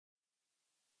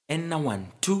And now 1,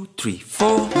 2, 3,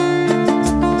 4.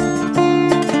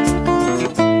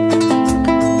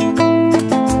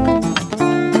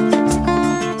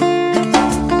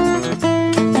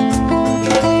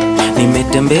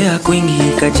 Nimetembea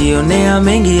kwingi kajionea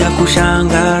mengi ya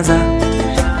kushangaza.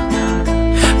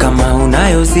 Kama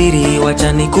unayo siri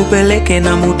wacha nikupeleke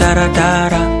na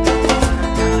mutaratara.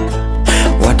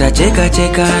 Watacheka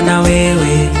cheka na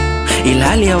wewe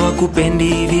ilhali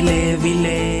hawakupendi vile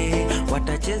vile.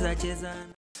 Watacheza cheza.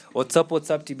 What's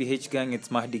up TBH gang,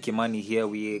 it's Mahdi Kimani here.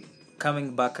 We're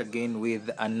coming back again with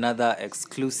another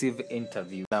exclusive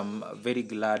interview. I'm very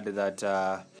glad that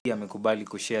he amekubali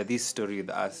kushare this story with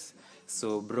us.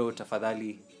 So bro,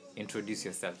 tafadhali introduce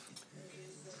yourself.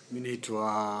 Mimi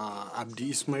naitwa Abdi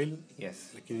Ismail. Yes.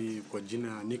 Lakini kwa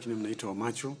jina nickname naitwa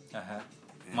Macho. Aha.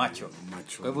 Macho.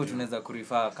 Macho. Kwa hivyo tunaweza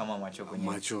kurifa kama Macho kwenye.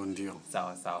 Macho ndio.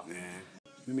 Sawa.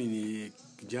 Mimi ni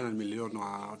kijana nimelelewa na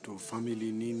watu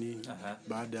family nini. Aha.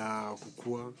 Baada ya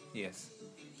kukua. Yes.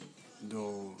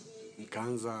 Ndo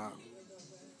nikaanza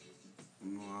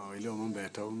ile mambo ya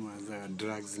town za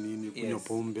drugs nini, kunywa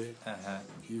pombe. Aha.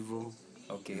 Hivyo.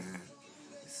 Okay.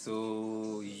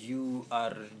 So you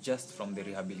are just from the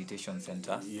rehabilitation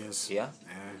center? Yes. Yeah.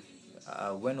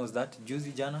 When was that?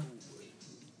 Juzi jana?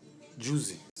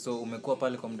 Juzi. So umekuwa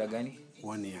pale kwa muda gani?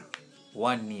 1 year.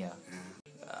 1 year.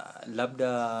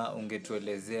 Labda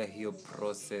ungetuelezea hiyo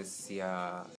process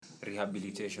ya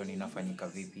rehabilitation inafanyika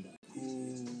vipi?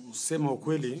 Kusema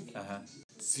ukweli,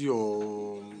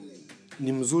 sio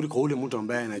ni mzuri kwa ule mtu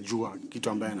ambaye anajua kitu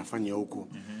ambaye anafanya huko.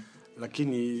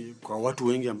 Lakini kwa watu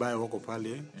wengi ambao wako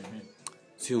pale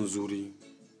sio nzuri,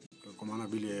 kwa maana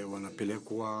vile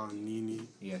wanapelekwa nini.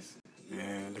 Yes.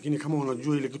 Lakini kama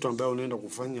unajua ile kitu ambayo unaenda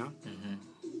kufanya,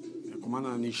 kwa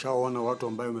maana nishaona watu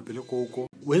ambao wamepelekwa huko,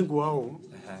 wengi wao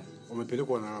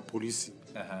wamepelekwa na polisi.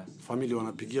 Family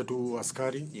wanapigia tu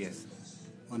askari. Yes.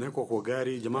 Wanawekwa kwa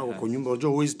gari, jamaa kwa nyumba.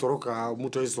 Unajua huwezi toroka,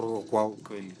 mtu hawezi toroka kwao.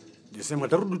 Kweli. Nasema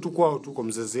tarudi tu kwao tu kwa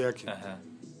mzazi yake.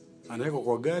 Anawekwa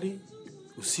kwa gari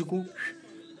usiku,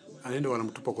 anaenda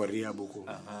wanamtupa kwa rehab huko.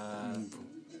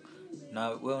 Na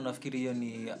wewe unafikiri hiyo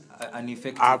ni an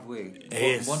effective way?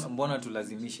 Yes. Mbona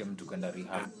tulazimishe mtu kwenda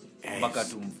rehab mpaka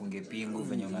tumfunge pingu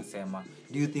venye unasema?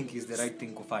 Do you think is the right thing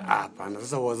kufanya? Hapana,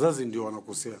 sasa wazazi ndio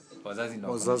wanakosea.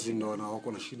 Wazazi ndio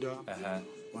wako na shida.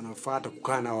 Wanafuata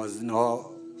kukaa na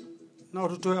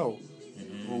watoto wao.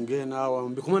 Ongea nao,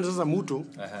 mbona sasa mtu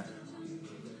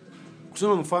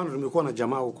kusema mfano tumekuwa na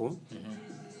jamaa huko.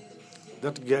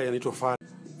 That guy anaitwa Fad.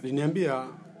 Aliniambia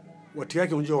watu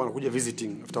yake unajua wanakuja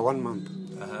visiting after 1 month.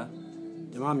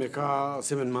 Jamaa amekaa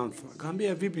 7 months.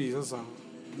 Akaambia vipi sasa?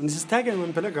 Ni sister yake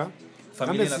anampeleka.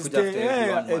 Familia inakuja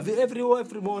after every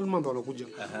 1 month wanakuja.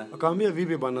 Akaambia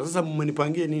vipi bana, sasa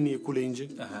mmenipangie nini kule nje?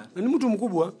 Na ni mtu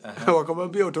mkubwa.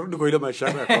 Wakamwambia utarudi kwa ile maisha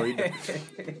ya kawaida.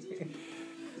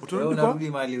 Utarudi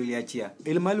mahali uliachia.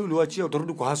 Ile mahali uliachia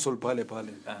utarudi kwa hustle pale.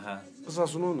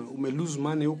 Sasa unaona ume-lose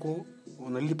money huko,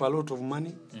 unalipa a lot of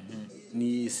money.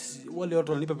 Ni wale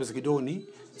watu wanalipa pesa kidogo ni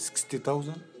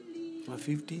 60,000 na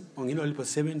 50, wengine wanalipa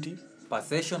 70 per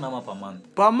session ama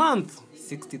per month.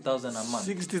 60,000 a month.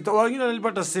 60,000, wengine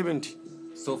wanalipa 70.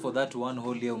 So for that one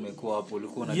whole year umekuwa hapo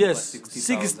ulikuwa unalipa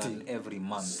 60,000 every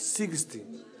month. 60.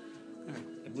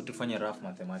 Hebu tufanye rough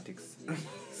mathematics.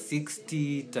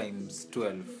 60 times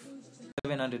 12,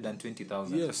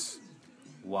 720,000. Yes.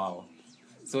 Wow.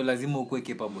 So lazima ukue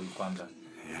capable kwanza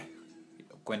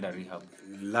kwenda rehab.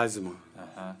 Lazima.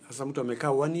 Sasa mtu amekaa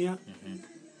 1 year.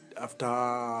 After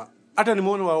hata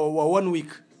nimeona wa 1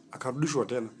 week akarudishwa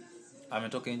tena.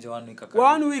 Ametoka nje 1 week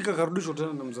 1 week akarudishwa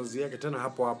tena na mzazi yake tena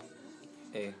hapo.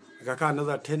 Akakaa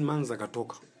another 10 months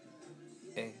akatoka.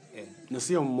 Na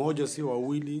sio mmoja, sio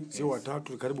wawili, sio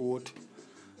watatu, karibu wote.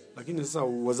 Lakini sasa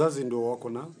wazazi ndio wako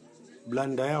na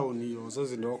blanda yao, ni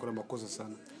wazazi ndio wako na makosa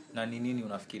sana. Na ni nini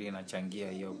unafikiri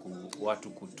inachangia hiyo watu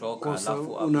kutoka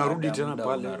alafu unarudi tena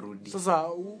pale? Sasa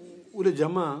ule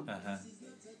jamaa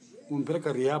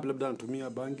umpeleka rehab, labda anatumia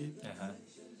bangi,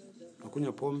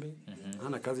 anakunywa pombe,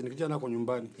 hana kazi, nikija nako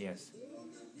nyumbani. Yes.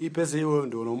 Hii pesa hiyo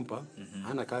ndio unampa,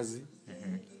 hana kazi.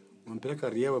 Umpeleka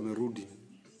rehab, amerudi.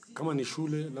 Kama ni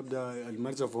shule, labda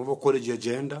alimaliza form 4 college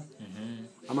hajaenda.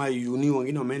 Ama uni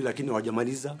wengine wameenda lakini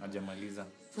hawajamaliza.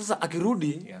 Sasa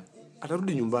akirudi,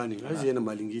 atarudi nyumbani, hawezi enda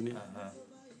mahali nyingine.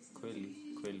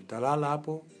 Kweli. Talala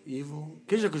hapo hivyo.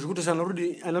 Kesho kishukuta sana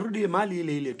anarudi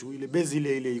mahali ile tu, ile base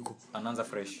ile iko. Anaanza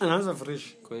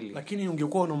fresh. Kweli. Lakini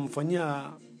ungekuwa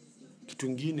unamfanyia kitu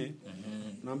kingine,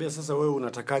 naambia sasa wewe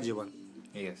unatakaje bwana?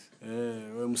 Yes.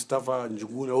 Wewe Mustafa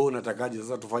Njuguna, wewe unatakaje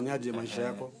sasa, tufanyaje maisha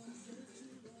yako?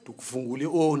 Tukufungulie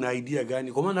una idea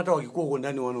gani? Kwa maana hata wakikuwa huko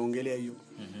ndani wanaongelea hiyo.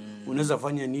 unaweza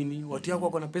fanya nini, watu yako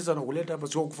wako na pesa wanakuleta hapa,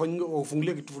 sio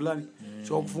kufungulia kitu fulani,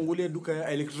 sio kufungulia duka ya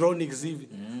electronics hivi,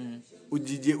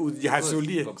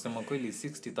 ujihasulie. Kwa kusema kweli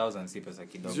 60,000 si pesa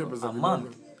kidogo. Sio pesa A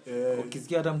month. kidogo.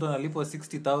 Ukisikia hata mtu analipwa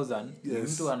 60,000,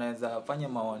 mtu anaweza fanya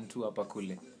mawantu hapa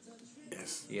kule.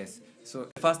 Yes. So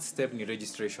first step ni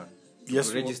registration.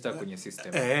 Yes, register kwenye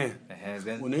system.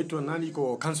 Then Unaitwa nani,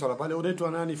 iko counselor pale,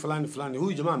 unaitwa nani fulani.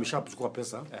 Huyu jamaa ameshachukua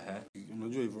pesa.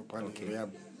 Unajua hivyo pale rehab.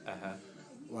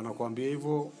 Wanakuambia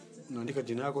hivyo, unaandika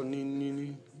jina yako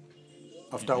nini.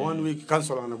 After 1 week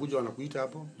counselor anakuja anakuita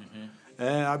hapo.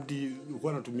 Abdi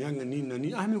ulikuwa unatumianga nini na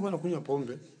nini? Mimi nilikuwa nakunywa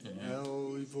pombe.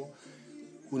 Hivyo.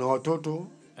 Una watoto?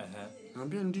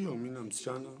 Naambia ndio, mimi na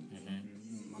msichana.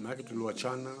 Mama yake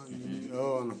tuliwachana.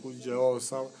 Anakuja,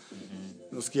 sawa.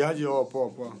 Nasikiaje?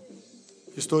 Poa.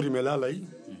 History imelala hii.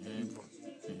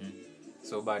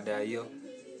 So baada ya hiyo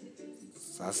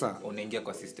sasa unaingia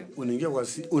kwa system.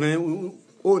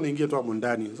 Unaingia tu hapo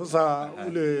ndani. Sasa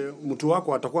ule mtu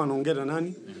wako atakuwa anaongea na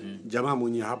nani? Jamaa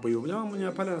mwenye hapo hiyo. Jamaa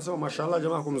mwenye pale anasema mashallah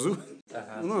jamaa kwa mzuri.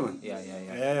 Unaona?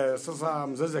 Sasa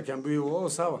mzazi akiambia hivyo,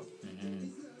 sawa.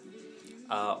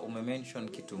 Umemention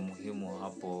kitu muhimu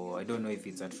hapo. I don't know if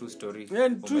it's a true story.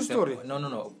 True story.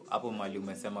 No. Hapo mali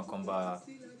umesema kwamba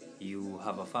you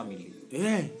have a family.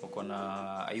 Uko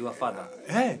na, are you a father?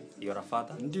 You're a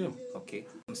father? Ndio. Okay.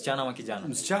 Msichana ama kijana?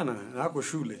 Msichana, ako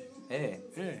shule.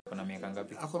 Kuna miaka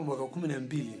ngapi? Ako mwaka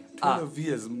 12. 12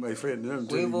 years my friend.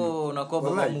 Kwa hivyo unakuwa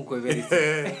baba mkwe very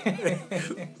soon.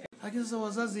 Sasa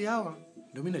wazazi hawa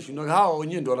ndio mimi nashindwa, hawa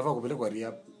wenyewe ndio wanafaa kupelekwa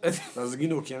rehab. Sasa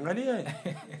zingine ukiangalia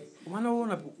maana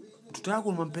wewe mtoto wako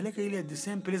unampeleka ile the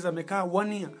same place amekaa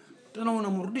 1 year. Tena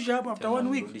unamrudisha hapa after 1 week.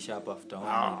 Unamrudisha hapa after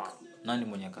 1 week. Nani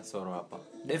mwenye kasoro hapa?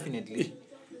 Definitely.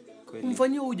 Kweli.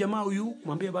 Mfanyie huyu jamaa huyu,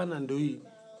 mwambie bana ndio hii.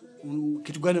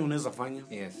 Kitu gani unaweza fanya?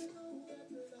 Yes.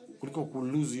 Kuliko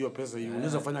kulose hiyo pesa hiyo.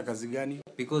 Unaweza fanya kazi gani?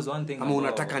 Because one thing ama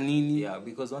unataka nini?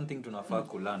 Because one thing tunafaa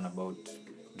kulearn about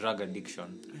drug addiction.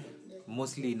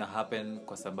 Mostly ina happen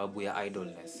kwa sababu ya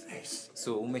idleness.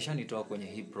 So umeshanitoa kwenye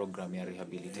hii program ya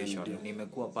rehabilitation.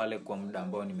 Nimekuwa pale kwa muda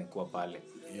ambao nimekuwa pale.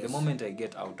 The moment I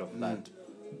get out of that,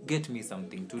 get me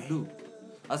something to do.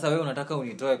 Sasa wewe unataka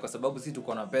unitoe kwa sababu si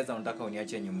tuko na pesa, unataka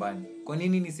uniache nyumbani. Kwa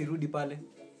nini nisirudi pale?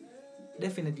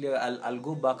 Definitely I'll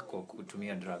go back kwa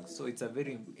kutumia drugs. So it's a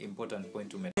very important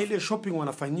point to make. Ile shopping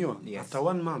wanafanywa after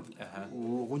 1 month.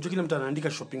 Unajua kila mtu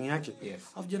anaandika shopping yake.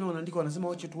 Alafu jana wanaandika wanasema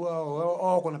wache tu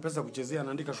wao kuna pesa kuchezea,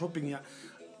 anaandika shopping ya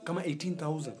kama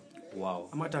 18,000. Wow.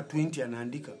 Ama hata 20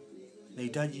 anaandika.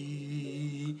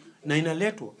 Nahitaji na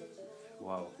inaletwa.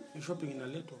 Wow. Shopping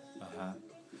inaletwa.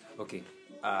 Okay.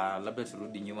 Labda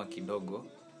turudi nyuma kidogo.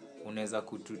 Unaweza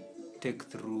kutu take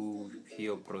through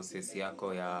hiyo process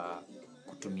yako ya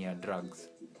kutumia drugs.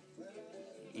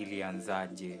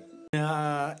 Ilianzaje?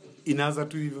 Inaanza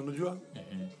tu hivyo unajua?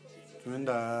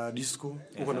 Tunaenda disco,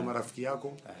 uko na marafiki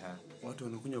yako. Watu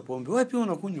wanakunywa pombe. Wewe pia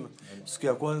unakunywa. Siku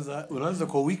ya kwanza unaanza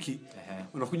kwa wiki.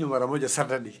 Unakunywa mara moja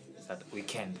Saturday.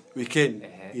 Weekend.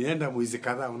 Inaenda mwezi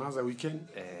kadhaa, unaanza weekend.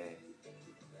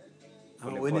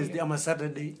 Wednesday ama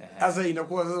Saturday. Sasa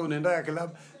inakuwa sasa unaenda ya club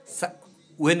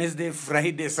Wednesday,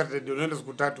 Friday, Saturday, unaenda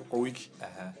siku 3 kwa wiki.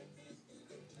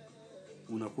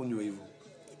 Unakunywa hivyo.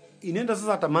 Inaenda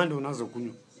sasa hata Monday unaanza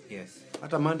kunywa.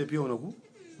 Hata Monday pia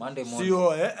Monday morning.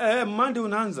 Sio Monday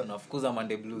unaanza. Unafukuza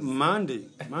Monday blues.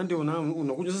 Monday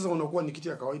unakunywa sasa, unakuwa ni kitu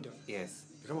ya kawaida.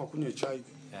 Kama kunywa chai.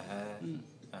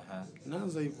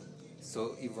 Naanza hivyo.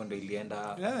 So hivyo ndio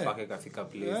ilienda mpaka ikafika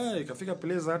place. Ikafika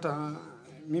place hata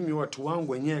mimi watu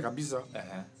wangu wenyewe kabisa.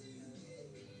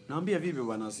 Naambia vipi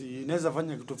bwana, si naweza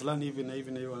fanya kitu fulani hivi na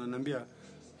hivi na hiyo, wananiambia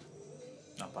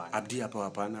hapana. Abdi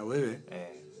hapa wewe.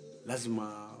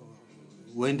 Lazima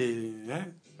uende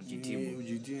ujitibu.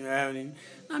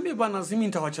 Naambia bwana, si mimi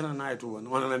nitawachana naye tu bwana.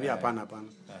 Wananiambia hapana.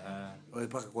 Wewe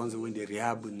paka kwanza uende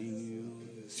rehab nini,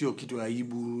 sio kitu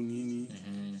aibu nini.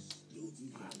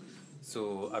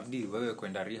 So Abdi, wewe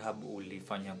kwenda rehab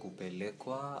ulifanya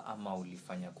kupelekwa ama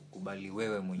ulifanya kukubali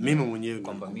wewe mwenyewe? Mimi mwenyewe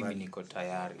kwamba mimi niko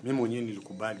tayari. Mimi mwenyewe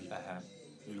nilikubali.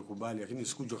 Nilikubali, lakini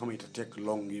sikujua kama ita take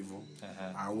long hivyo.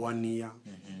 1 year.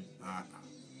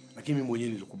 Lakini mimi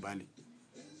mwenyewe nilikubali.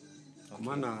 Kwa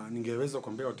maana ningeweza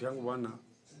kuambia watu yangu bwana,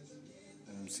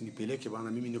 msinipeleke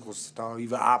bwana, mimi niko sawa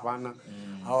hivi hapana.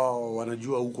 Hao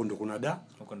wanajua huko ndo kuna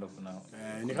huko ndo kuna.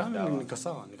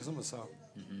 Nikasema sawa.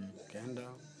 Kaenda.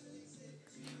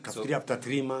 Kafikiria after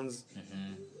 3 months.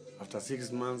 After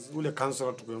 6 months ule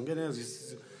counselor tukaongea naye,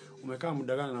 umekaa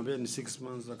muda gani? Anambia ni 6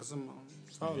 months. Akasema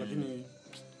sawa, lakini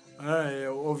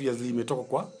obviously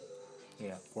imetoka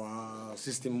kwa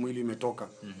system, mwili imetoka.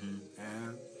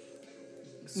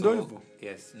 Ndio hivyo.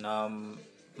 Na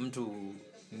mtu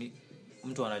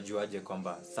mtu anajuaje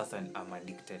kwamba sasa I'm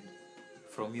addicted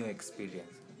from your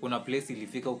experience? Kuna place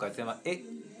ilifika ukasema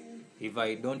if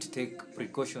I don't take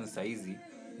precautions saizi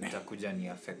nitakuja ni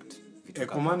affect vitu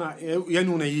kwa maana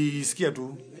yani unaisikia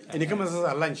tu ni kama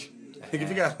sasa lunch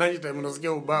ikifika lunch time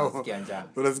unasikia ubao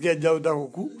unasikia njaa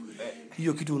utakuku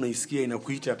hiyo kitu unaisikia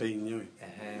inakuita hata yenyewe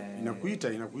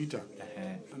inakuita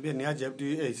ambia ni aje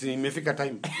si imefika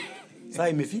time saa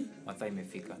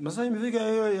imefika masaa imefika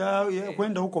ya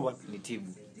kwenda huko bana ni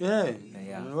tibu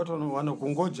watu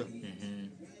wanakungoja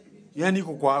yani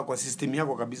iko kwa system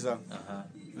yako kabisa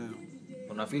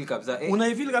unafeel kabisa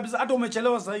unaifeel kabisa hata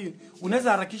umechelewa sasa hivi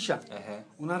unaweza harakisha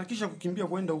unaharakisha kukimbia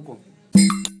kwenda huko.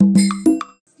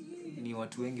 Ni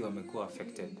watu wengi wamekuwa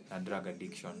affected na drug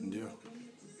addiction. Ndio.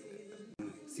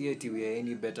 Si eti we are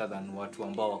any better than watu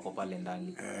ambao wako pale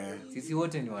ndani. Sisi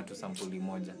wote ni watu sampuli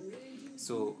moja.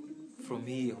 So from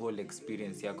hii whole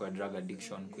experience yako ya drug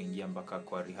addiction kuingia mpaka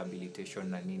kwa rehabilitation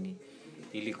na nini,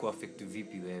 ilikuwa affect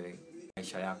vipi wewe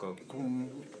maisha yako?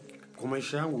 Kwa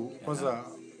maisha yangu kwanza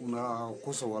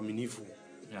unakosa uaminifu.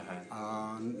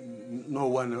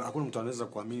 No one, hakuna mtu anaweza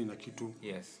kuamini na kitu.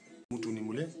 Yes. Mtu ni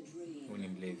mlevi.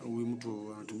 Huyu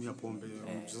mtu anatumia pombe.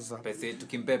 Sasa pesa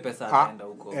tukimpe pesa ataenda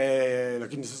huko.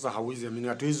 Lakini sasa hawezi amini,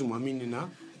 hatuwezi muamini na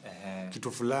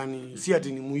kitu fulani. Si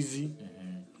ati ni mwizi.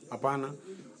 Hapana.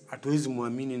 Hatuwezi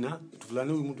muamini na kitu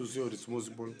fulani. Huyu mtu sio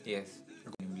responsible. Yes.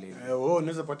 Ni mlevi.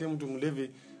 Unaweza patia mtu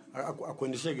mlevi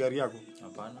akuendeshe gari yako.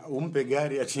 Hapana. Umpe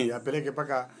gari ati apeleke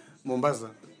paka Mombasa.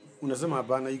 Unasema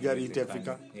hapana, hii gari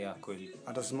itafika. Kweli.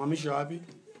 Atasimamisha wapi?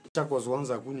 Chako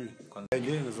zwanza kunywi.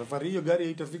 Ile na safari hiyo gari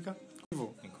haitafika.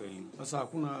 Hivyo. Ni kweli. Sasa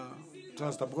hakuna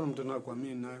trust, hakuna mtu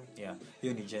anakuamini nayo.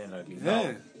 Hiyo ni generally. Now,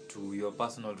 to your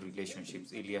personal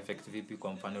relationships, ili affect vipi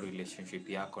kwa mfano relationship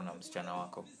yako na msichana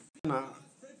wako?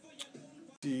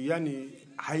 Yani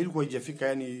hailikuwa haijafika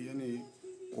yani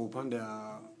kwa upande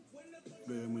wa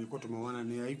mwenye tumeona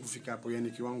ni haikufika hapo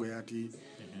yani kiwango ya ati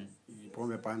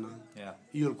pombe pana.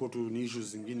 Hiyo ilikuwa tu ni issues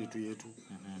zingine tu yetu.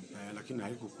 Lakini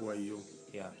haikuwa hiyo.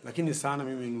 Lakini sana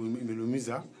mimi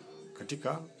imeniumiza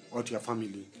katika watu ya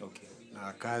family.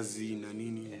 Na kazi na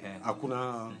nini.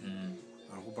 Hakuna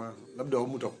anakupa labda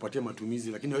mtu akupatia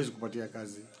matumizi lakini hawezi kupatia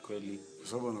kazi. Kweli. Kwa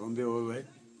sababu anakuambia wewe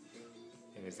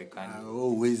haiwezekani.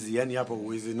 Uwezi yani hapa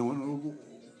uwezi.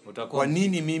 Kwa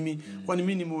nini mimi? Kwa nini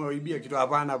mimi nimewaibia kitu?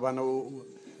 Hapana.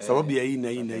 Sababu ya hii na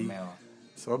hii na hii.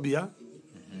 Sababu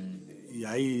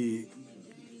ya hii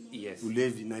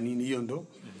ulevi na nini hiyo ndo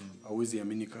hauwezi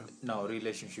aminika. Na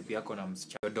relationship yako na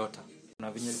msichana daughter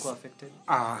una vinyo ilikuwa affected?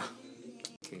 Hapana.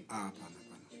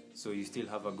 So you still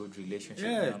have a good relationship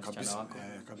na msichana wako?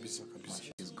 Kabisa.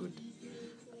 Is good.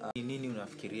 Ni nini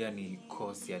unafikiria ni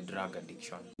cause ya drug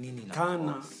addiction? Nini na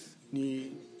cause?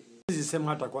 Ni hizi sema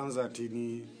hata kwanza ati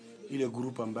ni ile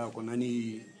group ambayo kwa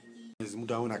nani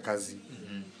mtu haona kazi.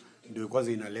 Ndio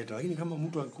kwanza inaleta, lakini kama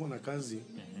mtu akikuwa na kazi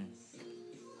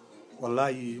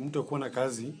wallahi mtu akikuwa na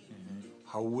kazi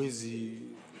hauwezi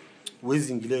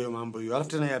ingilia hiyo mambo hiyo. Alafu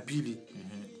tena ya pili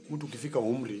mtu ukifika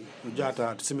umri unajua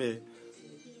hata tuseme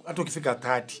hata ukifika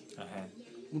 30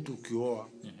 mtu ukioa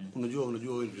unajua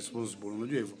wewe responsible,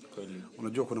 unajua hivyo.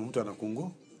 Unajua kuna mtu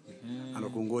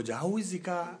anakungoja hauwezi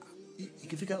ka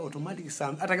ikifika automatic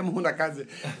saa hata kama huna kazi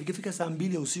ikifika saa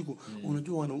 2 ya usiku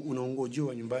unajua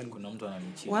unaongojewa nyumbani, kuna mtu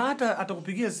ananichia hata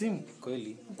atakupigia simu.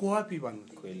 Kweli. Uko wapi bwana?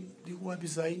 Kweli. Uko wapi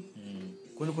sasa hivi?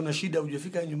 Kuna shida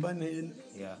hujafika nyumbani.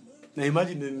 Na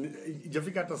imagine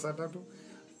hujafika hata saa 3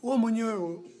 wewe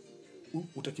mwenyewe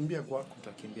utakimbia kwako,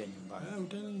 utakimbia nyumbani.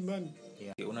 Utaenda nyumbani.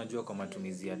 Unajua kwa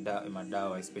matumizi ya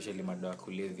madawa especially madawa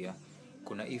kulevya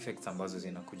kuna effects ambazo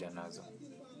zinakuja nazo.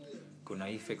 Kuna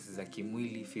effects za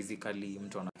kimwili physically,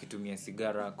 mtu anakitumia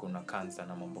sigara, kuna cancer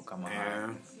na mambo kama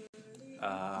hayo.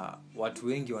 Watu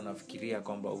wengi wanafikiria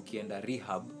kwamba ukienda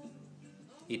rehab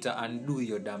ita undo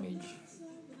your damage.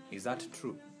 Is that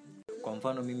true? Kwa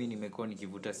mfano mimi nimekuwa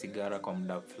nikivuta sigara kwa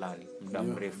muda fulani, muda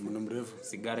mrefu.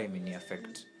 Sigara imeni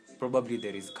affect. Probably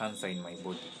there is cancer in my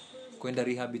body. Kwenda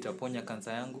rehab itaponya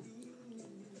cancer yangu?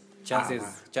 Chances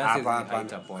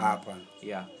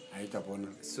haitaponya. Haitapona.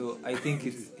 So I think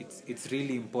it's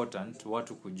really important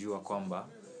watu kujua kwamba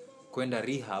kwenda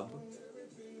rehab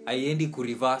haiendi ku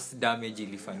reverse damage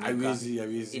ilifanyika.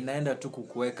 Haiwezi. Inaenda tu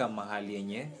kukuweka mahali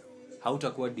yenye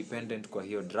hautakuwa dependent kwa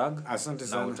hiyo drug. Asante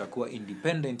sana. Na utakuwa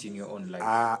independent in your own life.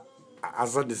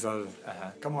 Asante sana.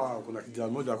 Kama kuna kijana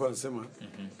mmoja alikuwa anasema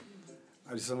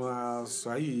alisema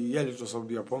sahi yale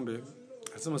tutasababia pombe.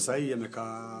 Alisema sahi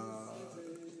amekaa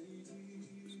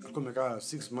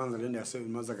 6 months alienda 7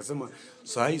 months akasema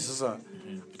sahi sasa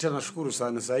tena nashukuru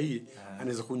sana sahi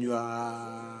anaweza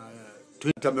kunywa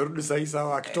 20 amerudi sahi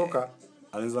sawa akitoka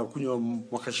Anaweza kunywa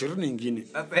mwaka 20 nyingine.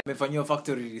 Amefanywa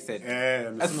factory reset.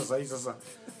 Amesema sasa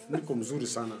niko mzuri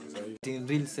sana sasa. In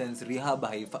real sense rehab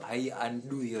hai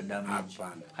undo your damage.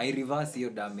 Hai reverse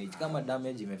your damage. Kama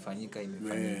damage imefanyika.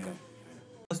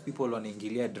 Most people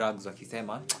wanaingilia drugs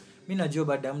wakisema mimi najua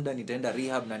baada ya muda nitaenda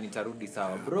rehab na nitarudi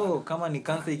sawa. Bro, kama ni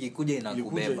cancer ikikuja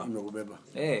inakubeba.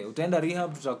 Utaenda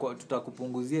rehab,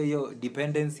 tutakupunguzia hiyo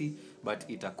dependency but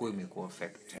itakuwa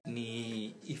imekuaffect.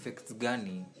 Ni effects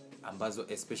gani ambazo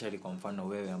especially kwa mfano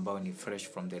wewe ambao ni fresh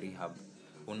from the rehab,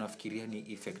 unafikiria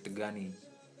ni effect gani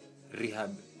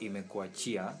rehab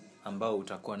imekuachia ambao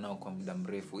utakuwa nao kwa muda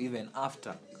mrefu even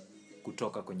after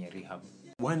kutoka kwenye rehab?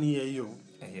 1 year hiyo.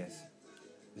 Yes.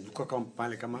 Nilikuwa kama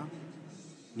pale kama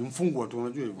ni mfungwa tu,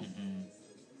 unajua hivyo.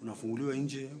 Unafunguliwa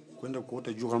nje kwenda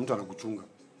kuota jua kama mtu anakuchunga.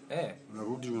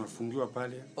 Unarudi unafungiwa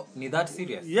pale. Ni that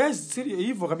serious? Yes, serious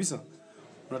hivyo kabisa.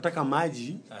 Unataka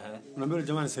maji, unaambia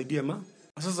jamaa nisaidie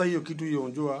Sasa hiyo kitu hiyo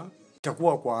unjua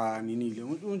itakuwa kwa nini ile.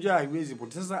 Unjua haiwezi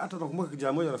pote. Sasa hata nakumbuka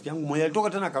kijana mmoja rafiki yangu mmoja alitoka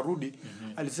tena akarudi,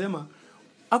 alisema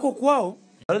ako kwao,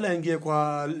 badala aingie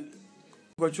kwa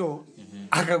choo,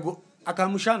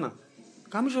 akamshana.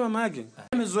 Kamisha mama yake.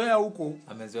 Amezoea huko.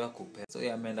 Amezoea kupea. So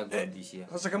yeye ameenda kurudishia.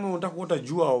 Sasa kama unataka kuota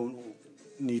jua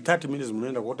ni 30 minutes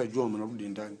mnaenda kuota jua mnarudi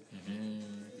ndani.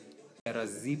 Era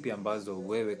zipi ambazo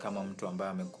wewe kama mtu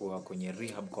ambaye amekuwa kwenye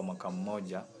rehab kwa mwaka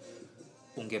mmoja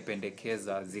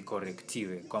ungependekeza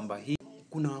zikorektiwe kwamba hii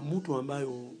kuna mtu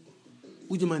ambayo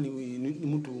ujamani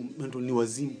ni mtu ni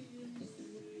wazimu.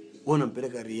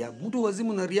 Wanampeleka rehab. Mtu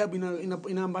wazimu na rehab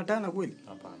inaambatana kweli?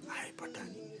 Hapana.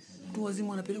 Haipatani. Mtu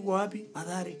wazimu anapelekwa wapi?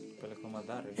 Madhari. Pelekwa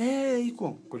Madhari.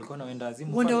 Iko. Kulikuwa na wenda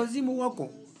wazimu. Wenda wazimu wako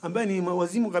ambaye ni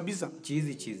wazimu kabisa.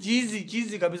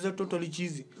 Chizi kabisa, totally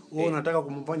chizi. Wao unataka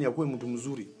kumfanya akuwe mtu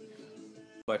mzuri.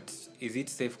 But is it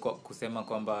safe kusema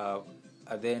kwamba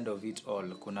at the end of it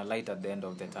all kuna light at the end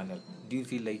of the tunnel? Do you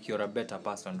feel like you're a better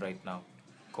person right now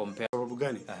compared? Sababu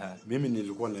gani? Mimi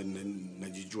nilikuwa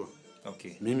najijua.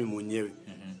 Okay. Mimi mwenyewe.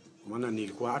 Kwa maana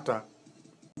nilikuwa hata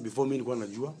before mimi nilikuwa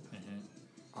najua.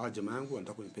 Jamaa yangu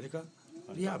anataka kunipeleka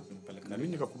rehab. Na mimi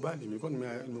nikakubali,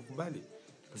 nimekubali.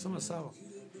 Nasema sawa.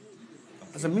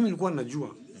 Sasa mimi nilikuwa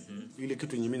najua ile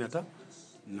kitu yenye mimi nataka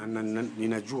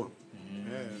ninajua.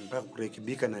 Nataka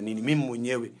kurekebika na nini mimi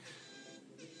mwenyewe.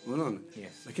 Unaona?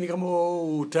 Yes. Lakini kama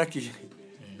utaki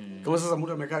kama sasa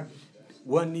mtu amekaa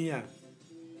 1 year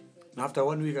na after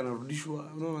 1 week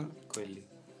anarudishwa, unaona? Kweli.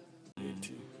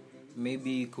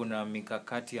 Maybe kuna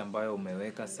mikakati ambayo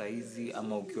umeweka saizi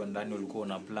ama ukiwa ndani ulikuwa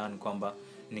una plan kwamba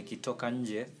nikitoka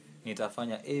nje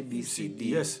nitafanya ABCD.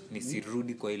 Yes.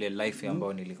 Nisirudi kwa ile life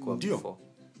ambayo nilikuwa before.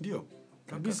 Ndio.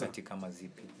 Kabisa. Katika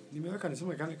mazipi. Nimeweka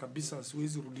nisema kana kabisa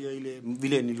siwezi rudia ile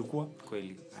vile nilikuwa.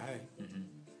 Kweli.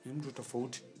 Ni mtu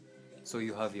tofauti. So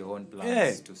you have your own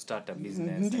plans to start a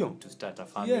business and to start a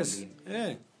family. Yes.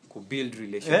 Ku build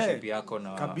relationship yako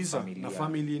na kabisa, familia. Na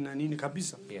family na nini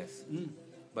kabisa. Yes.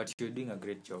 But you're doing a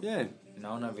great job.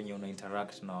 Naona venye una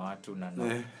interact na watu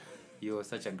na you're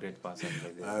such a great person by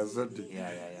the way. Asante.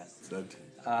 Yeah. Asante.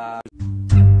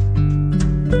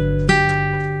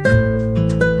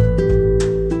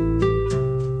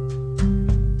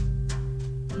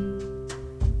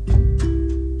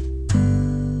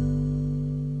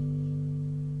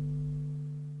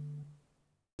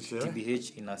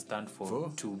 TBH ina stand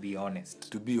for to be honest.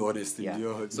 To be honest,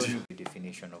 ndio. So the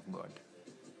definition of God.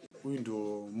 Huyu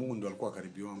ndio Mungu ndio alikuwa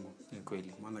karibu wangu. Ni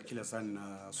kweli. Maana kila saa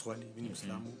na swali, mimi ni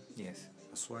Muislamu. Yes.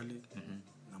 Na swali.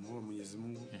 Na muomba Mwenyezi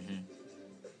Mungu.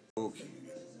 Okay.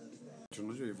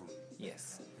 Tunajua hivyo.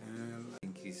 Yes. I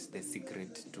think is the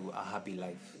secret to a happy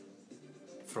life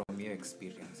from your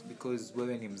experience because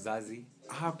wewe ni mzazi.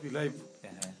 A happy life.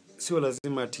 Sio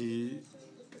lazima ati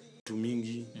tu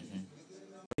mingi.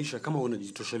 Maisha kama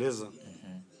unajitosheleza.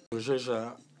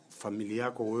 Tosheleza familia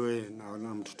yako wewe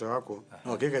na mtoto wako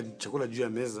na wakiweka chakula juu ya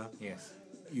meza. Yes.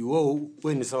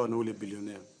 Wewe ni sawa na ule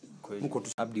billionaire. Mko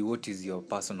tu. Abdi, what is your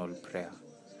personal prayer?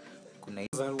 Kuna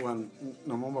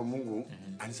naomba Mungu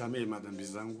anisamehe madhambi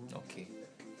zangu. Okay.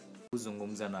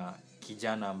 Kuzungumza na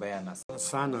kijana ambaye ana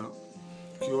sana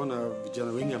ukiona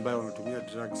vijana wengi ambao wanatumia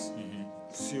drugs.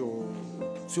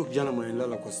 Sio kijana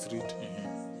mwenelala kwa street.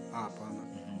 Hapana.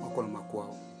 Wako na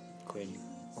makwao. Kweli.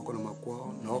 Wako na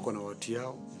makwao na wako na watu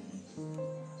yao.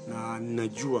 Na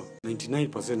ninajua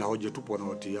 99% hawajatupa na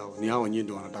watu yao. Ni hao wenyewe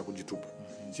ndio wanataka kujitupa.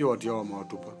 Sio watu yao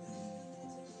wamewatupa.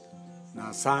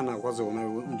 Na sana kwanza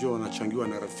unajua wanachangiwa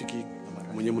na rafiki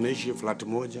mwenye mnaishi flat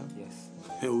moja.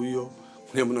 Yes. Huyo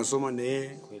mwenye mnasoma na yeye.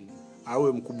 Kweli.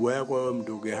 Awe mkubwa yako awe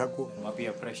mdogo yako.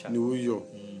 Mapia pressure. Ni huyo.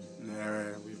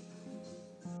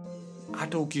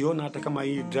 Hata ukiona hata kama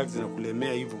hii drugs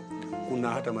zinakulemea hivyo, kuna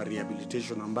hata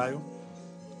rehabilitation ambayo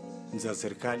ni za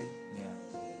serikali. Yeah.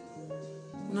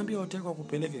 Unaambia hoteli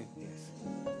wakupeleke. Yes.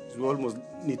 So almost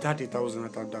ni 30,000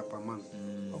 hata per month.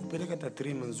 Wakupeleka hata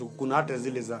 3 months. Kuna hata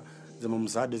zile za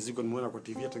msaada ziko nimeona kwa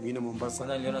TV hata ngine Mombasa.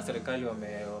 Kwanza niliona serikali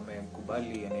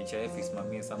wamekubali NHIF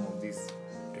isimamie some of this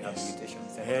rehabilitation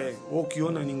centers.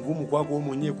 Ukiona ni ngumu kwako wewe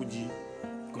mwenyewe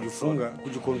kujifunga,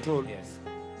 kujicontrol. Yes.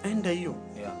 Enda hiyo.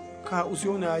 Yeah.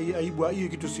 Usione aibu, hiyo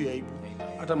kitu si aibu.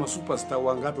 Hata masuperstar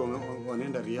wangapi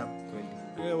wanaenda rehab.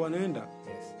 Kweli. Wanaenda.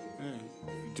 Yes.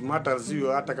 It matters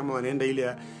hiyo hata kama wanaenda ile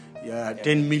ya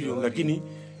 10 million lakini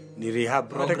ni rehab.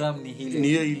 Program ni hile. Ni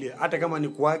ile. Hata kama ni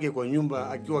kwake kwa nyumba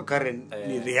akiwa Karen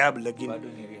ni rehab lakini bado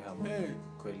ni rehab.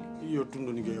 Kweli. Hiyo tu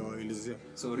ndo ningewaelezea.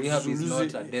 So rehab is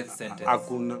not a death sentence.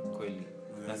 Hakuna. Kweli.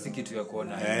 Na si kitu ya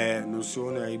kuona. Na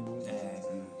usione aibu.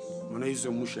 Maana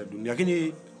hizo mwisho ya dunia.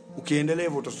 Lakini ukiendelea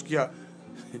hivyo utasikia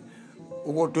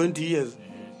uko 20 years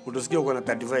utasikia uko na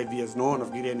 35 years na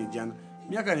unafikiria ni jana.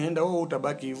 Miaka inaenda wewe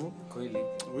utabaki hivyo. Kweli.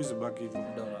 Huwezi baki hivyo.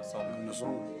 Muda unasonga.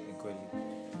 Ni kweli.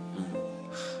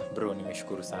 Bro,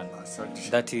 nimeshukuru sana. Asante.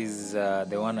 That is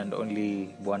the one and only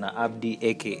Bwana Abdi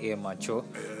aka Macho.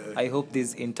 I hope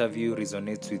this interview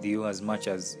resonates with you as much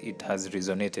as it has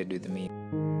resonated with me.